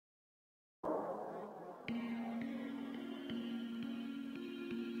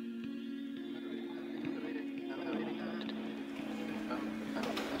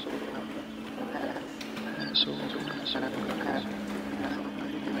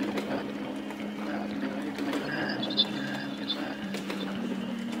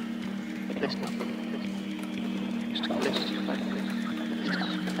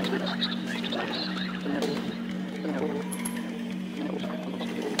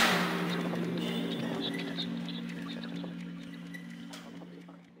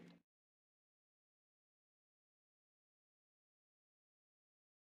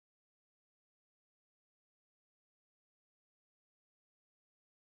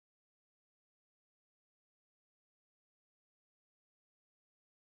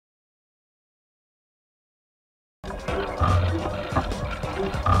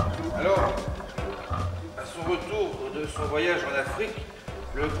Alors, à son retour de son voyage en Afrique,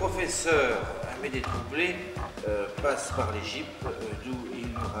 le professeur Amédée Troublé passe par l'Égypte, d'où il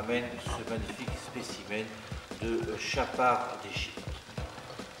nous ramène ce magnifique spécimen de chapard d'Égypte.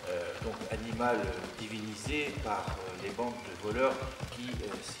 Donc animal divinisé par les bandes de voleurs qui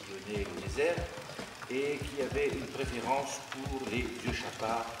sillonnaient le désert et qui avaient une préférence pour les vieux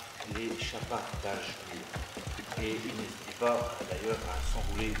chapards, les chapards d'âge mûr. Et ils n'hésitaient pas d'ailleurs à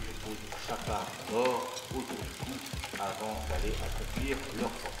s'enrouler de peaux de chapard d'or autour du cou avant d'aller accomplir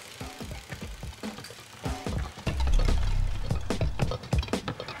leur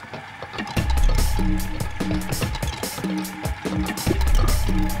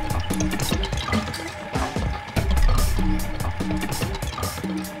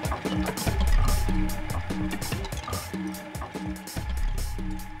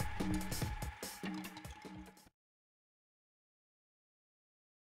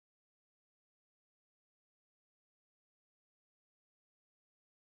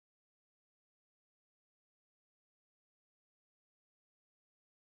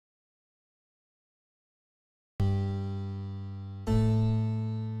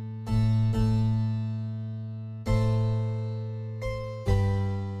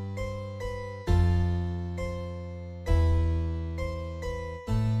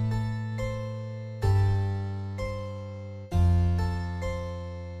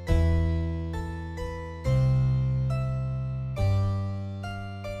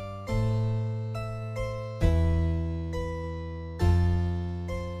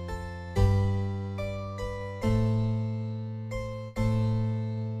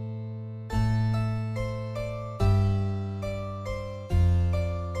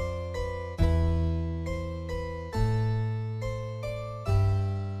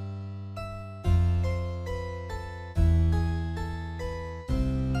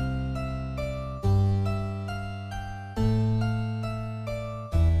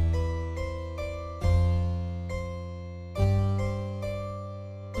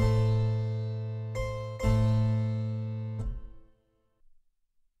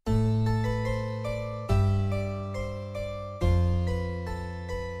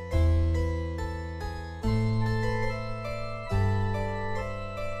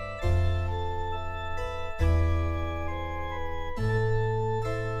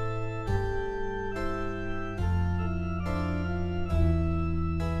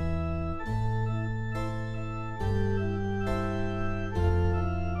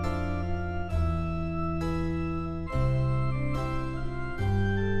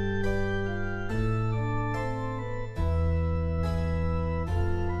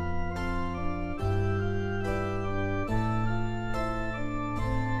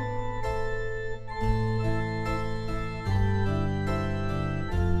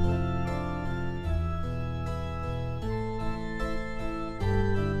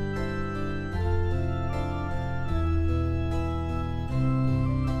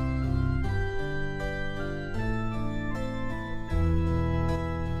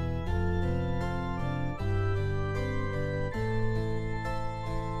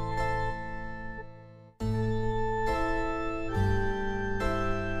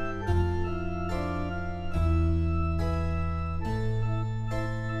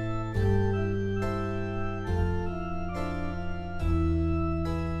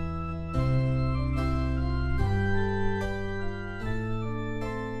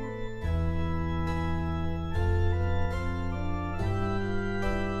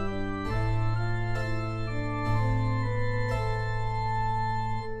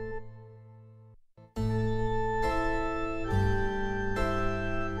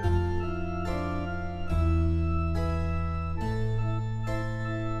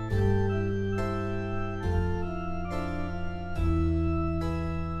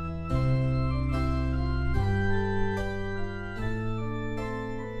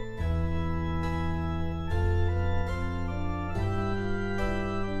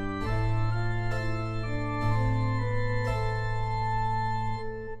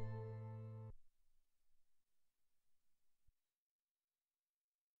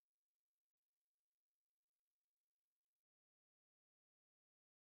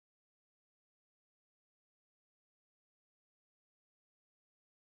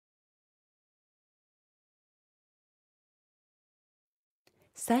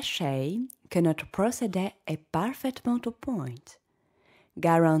Sachez que notre procédé est parfaitement au point.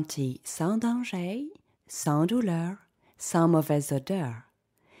 Garanti sans danger, sans douleur, sans mauvaise odeur.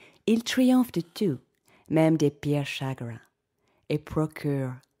 Il triomphe de tout, même des pires chagrins, et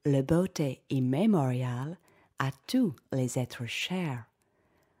procure la beauté immémoriale à tous les êtres chers.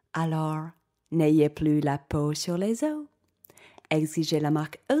 Alors, n'ayez plus la peau sur les os. Exigez la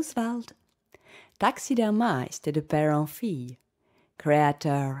marque Oswald, taxidermiste de père en fille,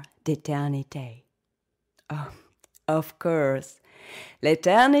 créateur d'éternité. Oh, of course,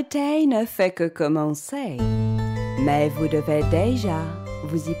 l'éternité ne fait que commencer, mais vous devez déjà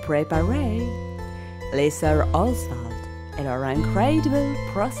vous y préparer. Les sœurs Oswald et leur incroyable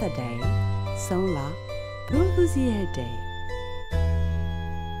procédé sont là pour vous y aider.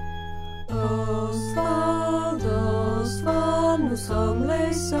 Oswald, Oswald, nous sommes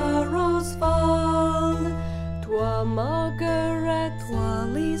les sœurs Oswald. Toi Margaret, toi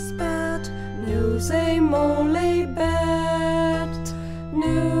Lisbeth, nous aimons les bêtes.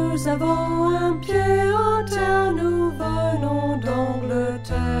 Nous avons un pied en terre, nous venons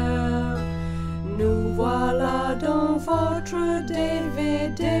d'Angleterre. Nous voilà dans votre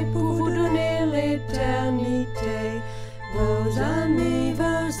DVD pour vous donner l'éternité. Vos amis,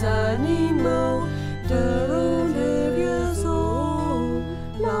 vos animaux, de vieux os,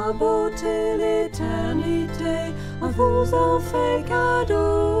 la beauté, l'éternité, on vous en fait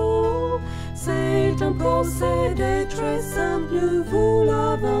cadeau. C'est un procédé très simple, nous vous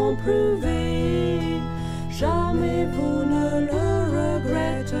l'avons prouvé. Jamais vous ne le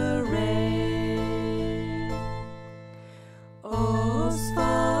regretterez.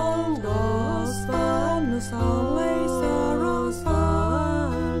 Oswald, Oswald, nous sommes les sœurs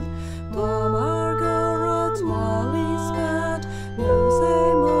Oswald. Toi Margaret, moi Lisbeth, nous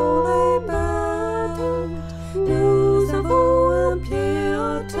aimons les bêtes. Nous avons un pied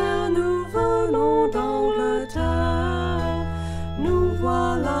à terre, nous venons d'Angleterre. Nous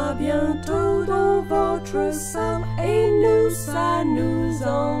voilà bientôt dans votre salle et nous ça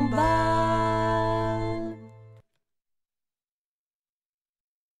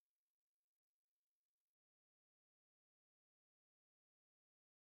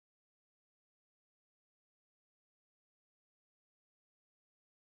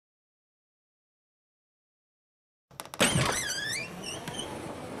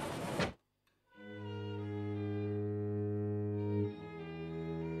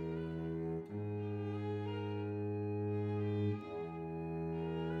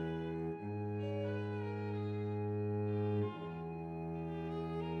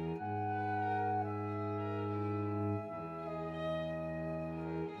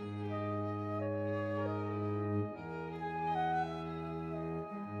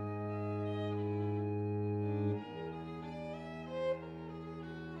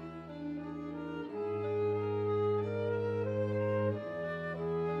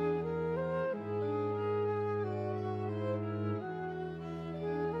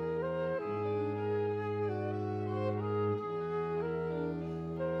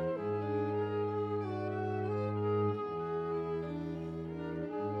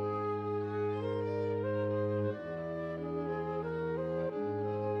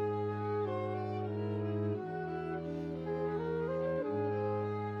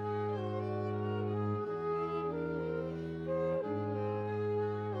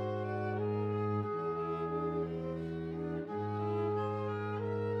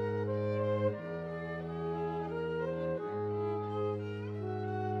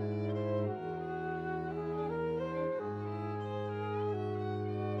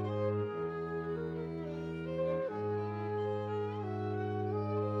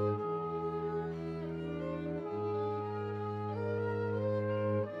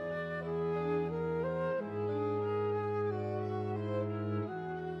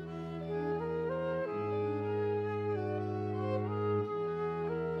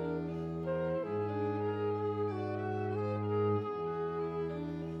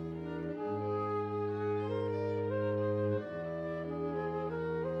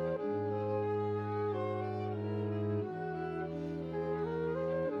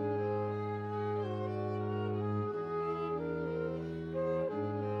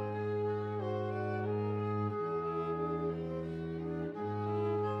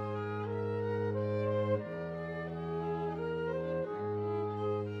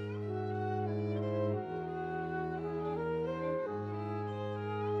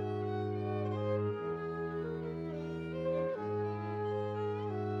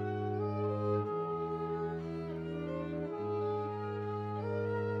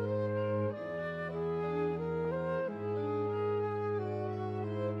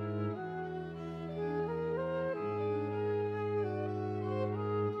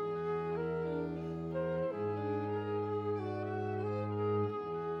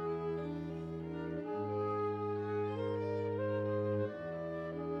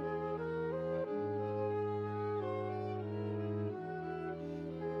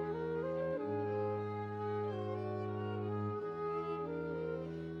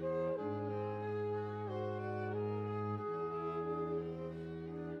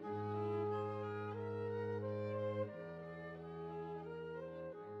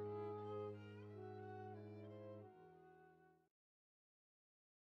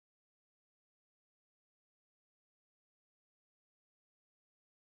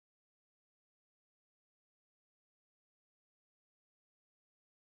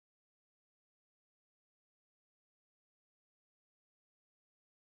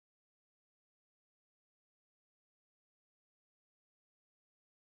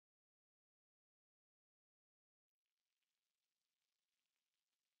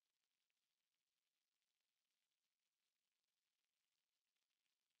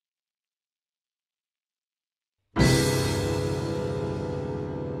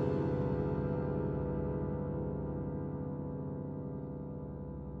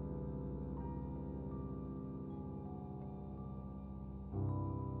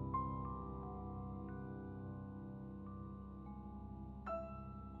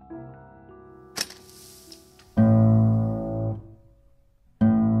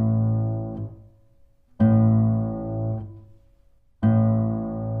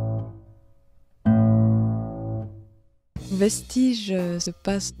Vestige se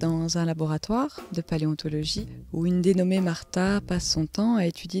passe dans un laboratoire de paléontologie où une dénommée Martha passe son temps à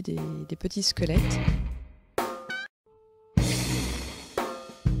étudier des petits squelettes.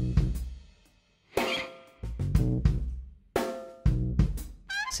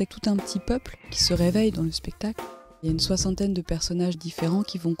 C'est tout un petit peuple qui se réveille dans le spectacle. Il y a une soixantaine de personnages différents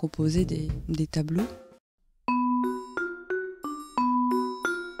qui vont composer des tableaux.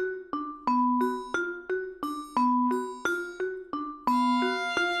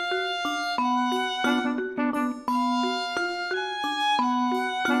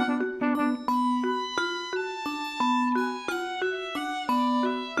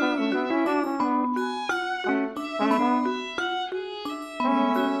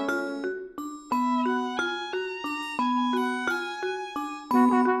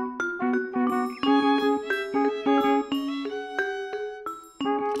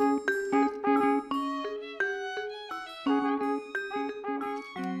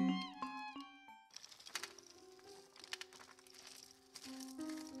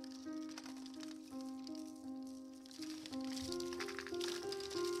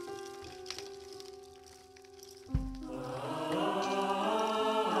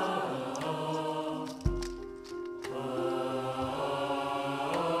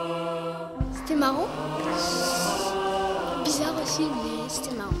 C'était marrant. Bizarre aussi, mais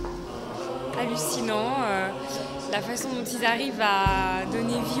c'était marrant. Hallucinant, la façon dont ils arrivent à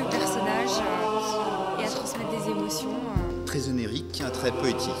donner vie aux personnages et à transmettre des émotions. Très onirique, très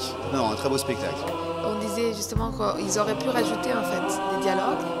poétique. Non, un très beau spectacle. On disait justement qu'ils auraient pu rajouter en fait des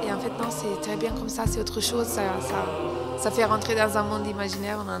dialogues et en fait non, c'est très bien comme ça, c'est autre chose, ça fait rentrer dans un monde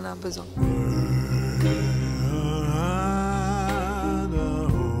imaginaire, on en a besoin.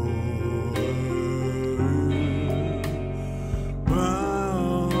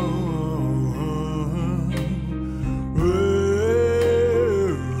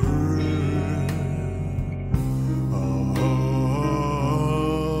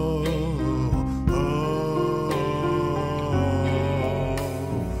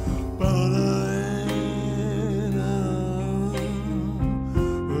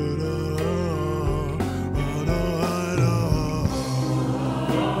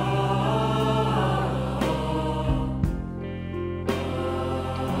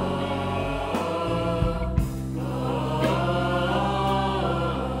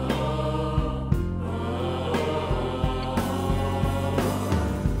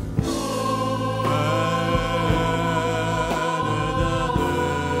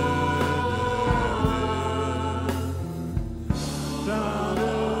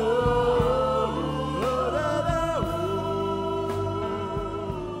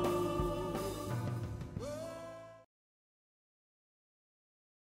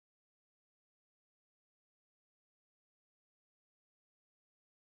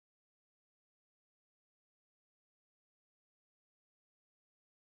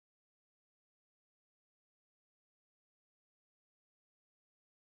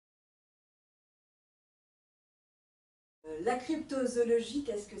 La cryptozoologie,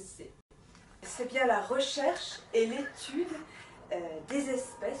 qu'est-ce que c'est? C'est bien la recherche et l'étude des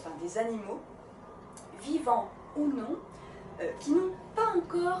espèces, enfin des animaux, vivants ou non, qui n'ont pas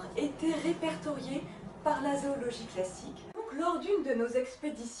encore été répertoriés par la zoologie classique. Donc, lors d'une de nos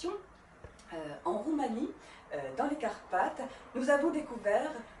expéditions en Roumanie, dans les Carpates, nous avons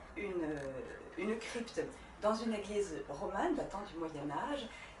découvert une crypte dans une église romane datant du Moyen-Âge.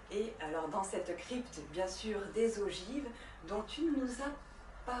 Et alors dans cette crypte, bien sûr, des ogives, dont une nous a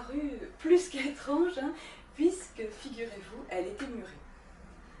paru plus qu'étrange, hein, puisque, figurez-vous, elle était murée.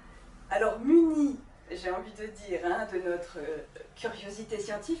 Alors munie, j'ai envie de dire, hein, de notre curiosité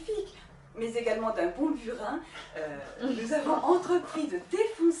scientifique, mais également d'un bon burin, nous avons entrepris de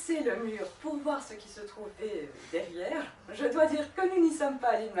défoncer le mur pour voir ce qui se trouvait derrière. Je dois dire que nous n'y sommes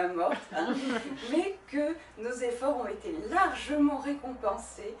pas allés de main morte, hein, mais que nos efforts ont été largement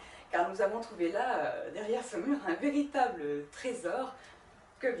récompensés, car nous avons trouvé là, derrière ce mur, un véritable trésor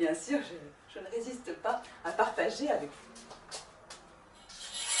que bien sûr je ne résiste pas à partager avec vous.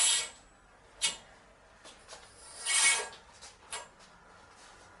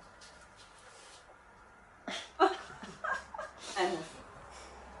 Un œuf.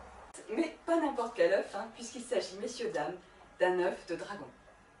 Mais pas n'importe quel œuf, hein, puisqu'il s'agit, messieurs, dames, d'un œuf de dragon.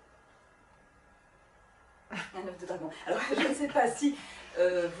 Un œuf de dragon. Alors, je ne sais pas si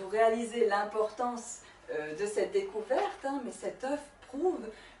vous réalisez l'importance de cette découverte, hein, mais cet œuf prouve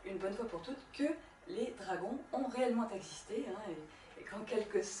une bonne fois pour toutes que les dragons ont réellement existé, hein, et qu'en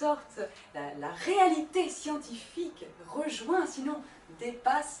quelque sorte, la réalité scientifique rejoint, sinon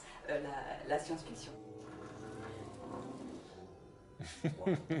dépasse la science-fiction.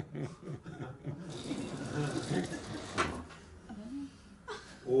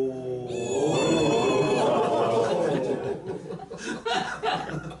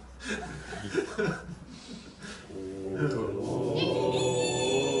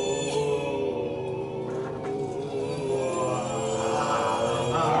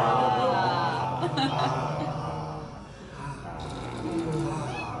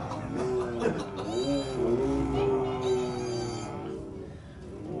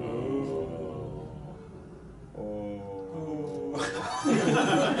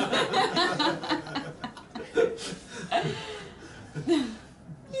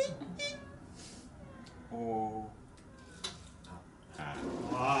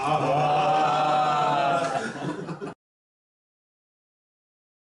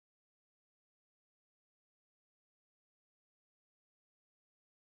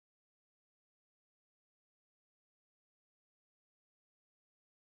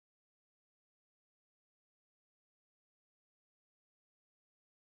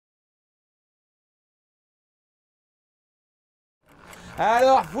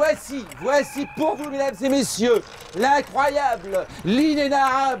 Alors voici pour vous, mesdames et messieurs, l'incroyable,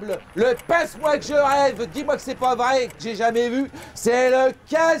 l'inénarrable, le passe-moi que je rêve, dis-moi que c'est pas vrai, que j'ai jamais vu, c'est le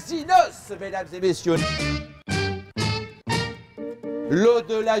Casinos, mesdames et messieurs.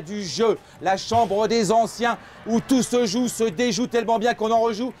 L'au-delà du jeu, la chambre des anciens, où tout se joue, se déjoue tellement bien qu'on en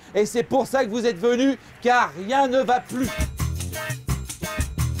rejoue, et c'est pour ça que vous êtes venus, car rien ne va plus.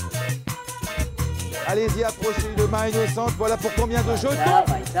 Allez-y, approchez de main innocente. Voilà pour combien de jetons?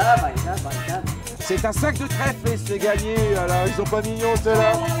 C'est un sac de trèfle et c'est gagné. Alors, ils sont pas mignons,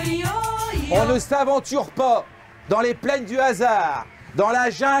 ceux-là. On ne s'aventure pas dans les plaines du hasard, dans la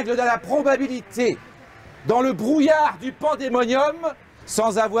jungle de la probabilité, dans le brouillard du pandémonium,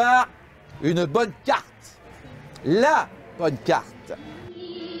 sans avoir une bonne carte. La bonne carte.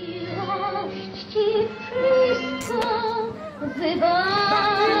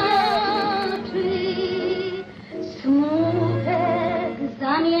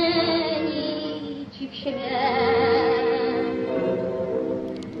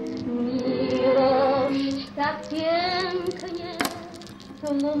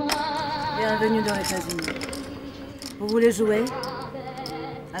 Bienvenue dans les casinos. Vous voulez jouer?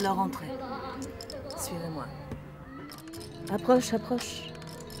 Alors entrez. Suivez-moi. Approche, approche.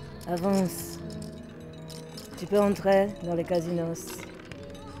 Avance. Tu peux entrer dans les casinos.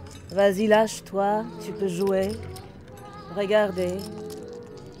 Vas-y, lâche-toi, tu peux jouer. Regardez.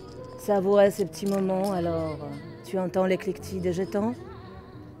 Savourer ces petits moments, alors tu entends les cliquetis des jetons?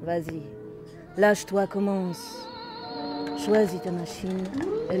 Vas-y. Lâche-toi, commence. Choisis ta machine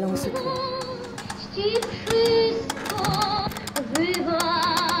et lance-toi.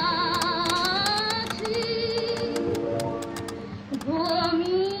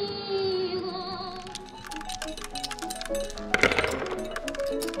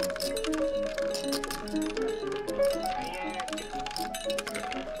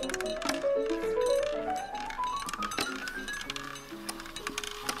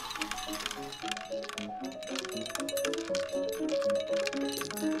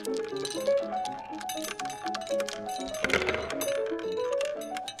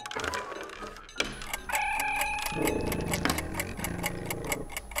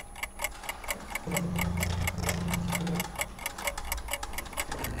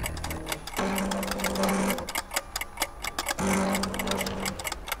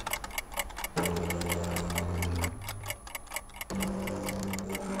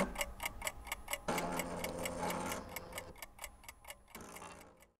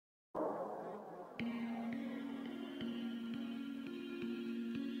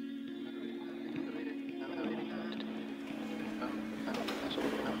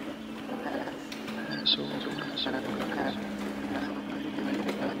 So